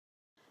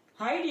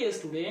Hi dear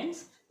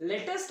students,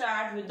 let us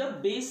start with the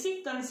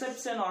basic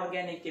concepts in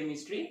organic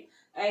chemistry.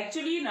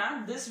 Actually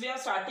this we are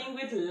starting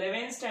with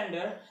 11th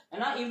standard, and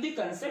now if the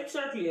concepts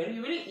are clear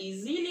you will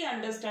easily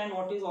understand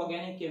what is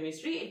organic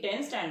chemistry.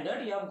 10th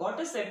standard you have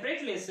got a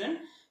separate lesson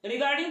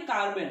regarding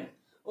carbon.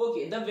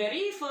 Okay, the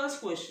very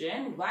first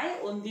question, why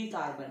only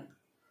carbon?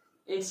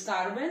 It's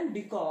carbon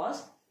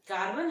because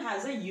carbon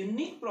has a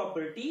unique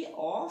property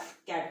of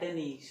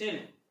catenation.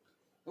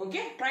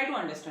 Okay, try to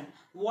understand.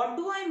 What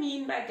do I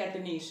mean by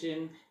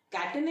catenation?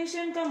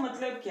 Catenation का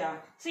मतलब क्या?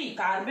 See,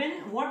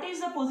 carbon, what is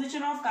the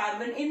position of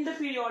carbon in the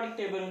periodic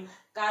table?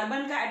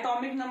 Carbon का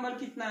atomic number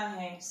कितना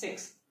है?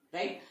 6,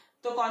 right?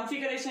 तो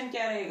configuration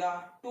क्या रहेगा?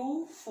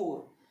 2,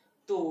 4.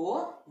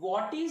 तो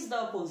what is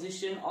the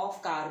position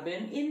of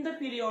carbon in the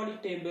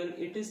periodic table?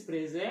 It is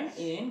present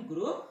in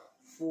group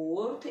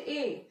 4th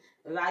A.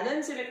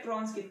 Valence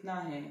electrons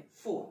कितना है?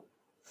 4.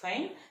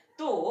 Fine.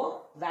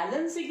 तो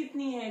valency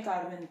कितनी है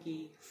कार्बन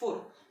की?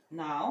 4.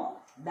 Now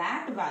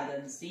that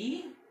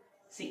valency,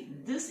 see,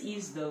 this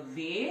is the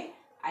way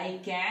I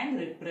can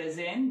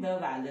represent the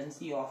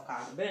valency of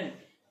carbon.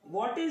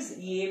 What is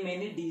ये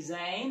मैंने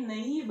design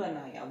नहीं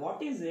बनाया.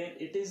 What is it?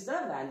 It is the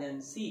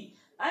valency,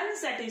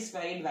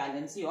 unsatisfied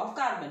valency of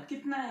carbon.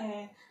 कितना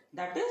है?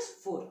 That is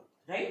 4,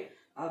 right?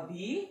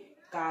 अभी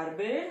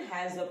carbon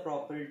has the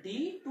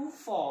property to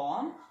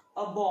form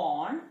a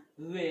bond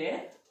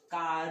with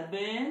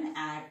carbon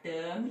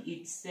atom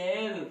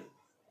itself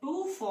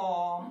to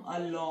form a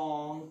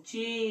long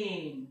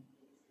chain.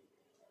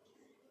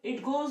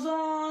 It goes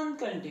on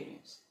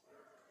continuous,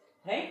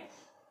 right?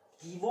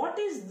 What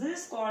is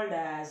this called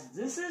as?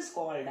 This is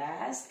called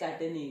as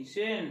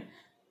catenation.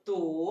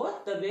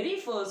 So the very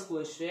first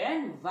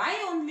question, why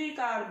only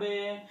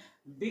carbon?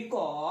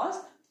 Because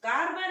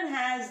carbon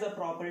has the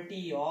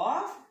property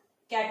of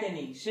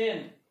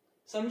catenation.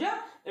 समझा?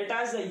 It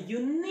has a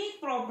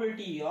unique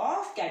property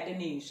of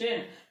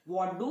catenation.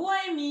 What do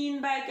I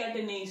mean by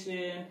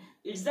catenation?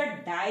 It's the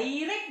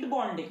direct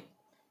bonding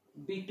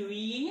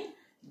between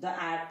the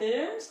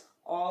atoms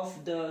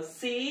of the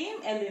same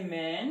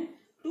element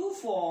to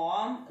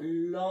form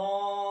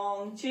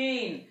long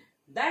chain.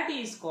 That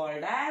is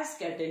called as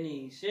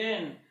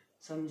catenation.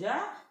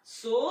 समझा?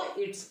 So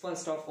it's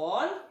first of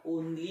all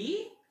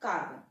only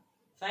carbon.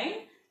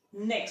 Fine.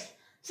 Next.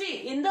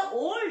 See, in the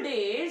old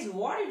days,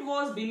 what it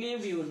was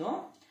believed,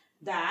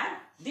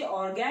 that the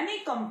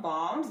organic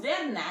compounds, they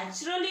are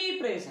naturally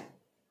present.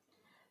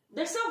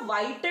 That's a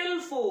vital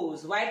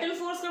force. Vital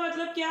force का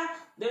मतलब क्या?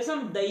 There's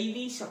some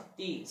दैवी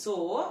शक्ति.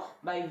 So,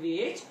 by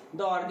which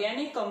the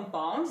organic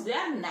compounds, they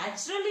are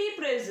naturally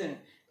present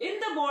in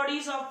the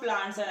bodies of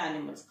plants and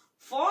animals.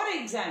 For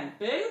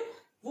example,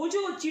 वो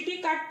जो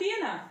चींटी काटती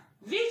है ना,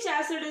 which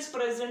acid is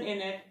present in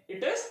it?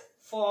 It is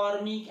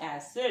formic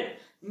acid.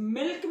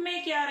 Milk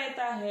में क्या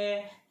रहता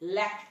है?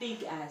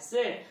 Lactic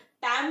acid.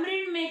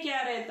 टैमरिन में क्या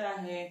रहता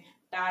है?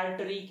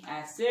 Tartaric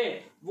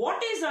acid.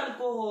 What is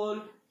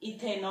alcohol?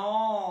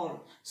 Ethanol.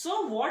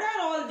 So what are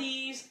all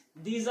these?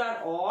 These are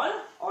all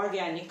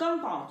organic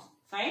compounds.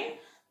 Fine.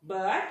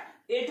 But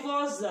it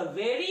was the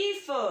very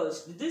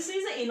first. This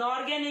is an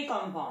inorganic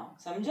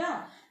compound. समझा?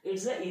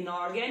 It's an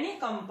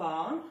inorganic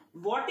compound.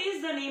 What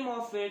is the name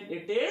of it?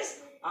 It is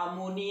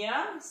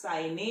ammonium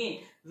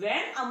cyanate.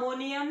 When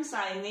ammonium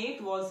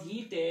cyanate was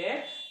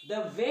heated,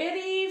 the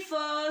very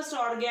first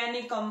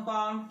organic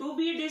compound to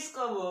be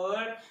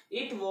discovered,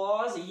 it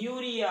was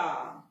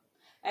urea.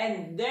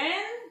 And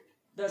then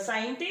the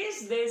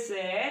scientists, they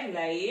said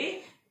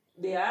like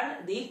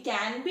they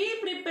can be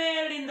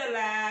prepared in the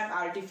lab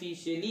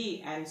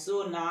artificially, and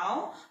so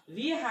now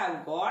we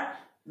have got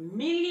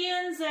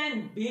millions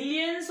and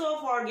billions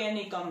of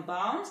organic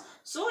compounds.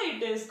 So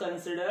it is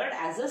considered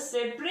as a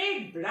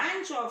separate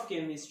branch of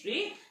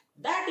chemistry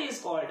that is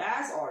called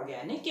as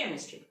organic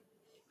chemistry.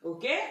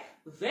 Okay,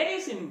 very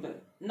simple.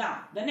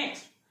 Now the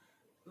next,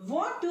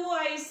 what do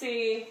I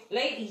say?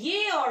 Like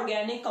ये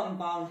organic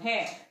compound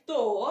है, तो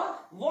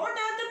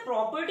what are the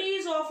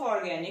properties of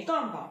organic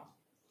compound?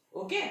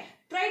 Okay,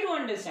 try to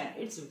understand.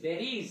 It's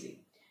very easy.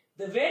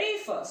 The very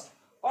first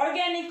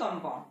organic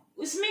compound,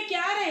 उसमें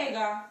क्या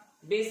रहेगा?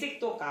 Basic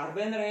तो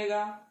carbon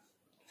रहेगा.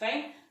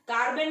 Fine.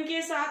 Carbon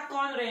के साथ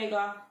कौन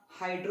रहेगा?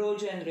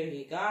 हाइड्रोजन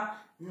रहेगा,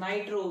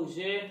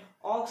 nitrogen,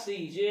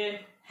 oxygen,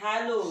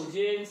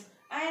 halogens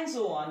and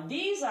so on.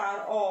 These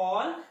are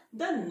all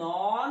the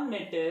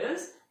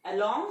non-metals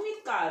along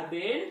with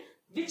carbon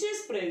which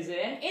is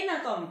present in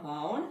a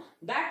compound.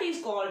 That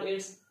is called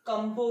its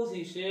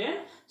composition.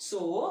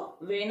 So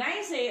when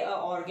I say an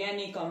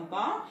organic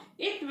compound,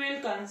 it will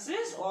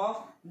consist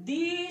of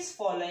these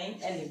following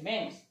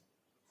elements.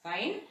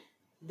 Fine.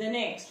 The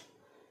next,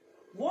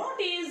 what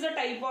is the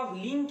type of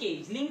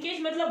linkage? Linkage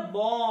मतलब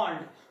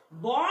bond.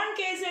 Bond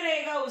कैसे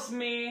रहेगा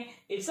उसमें?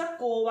 It's a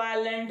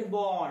covalent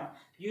bond.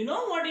 You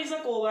know what is a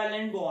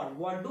covalent bond?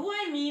 What do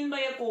I mean by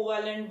a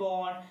covalent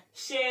bond?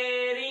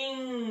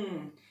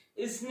 Sharing.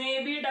 इसने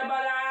भी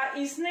double आया,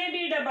 इसने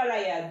भी double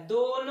आया,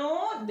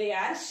 दोनों they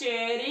are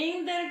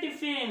sharing their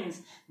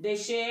tiffins. They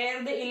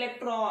share the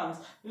electrons.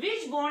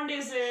 Which bond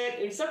is it?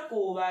 It's a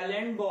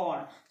covalent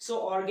bond.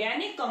 So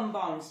organic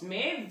compounds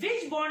में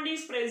which bond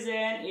is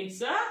present?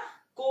 It's a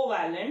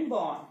covalent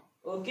bond.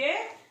 Okay.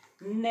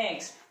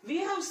 Next, we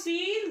have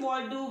seen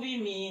what do we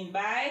mean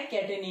by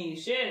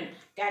catenation.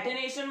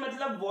 Catenation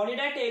मतलब what did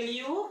I tell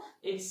you?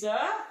 It's a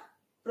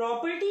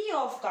property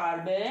of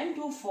carbon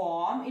to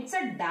form, it's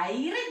a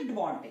direct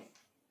bonding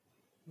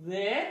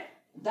where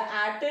the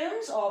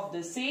atoms of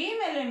the same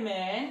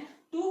element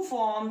to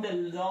form the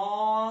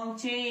long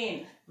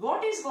chain.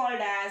 What is called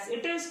as?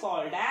 It is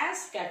called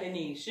as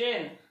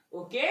catenation.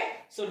 Okay.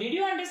 So did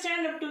you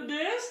understand up to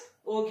this?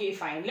 Okay,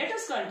 fine. Let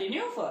us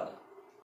continue further.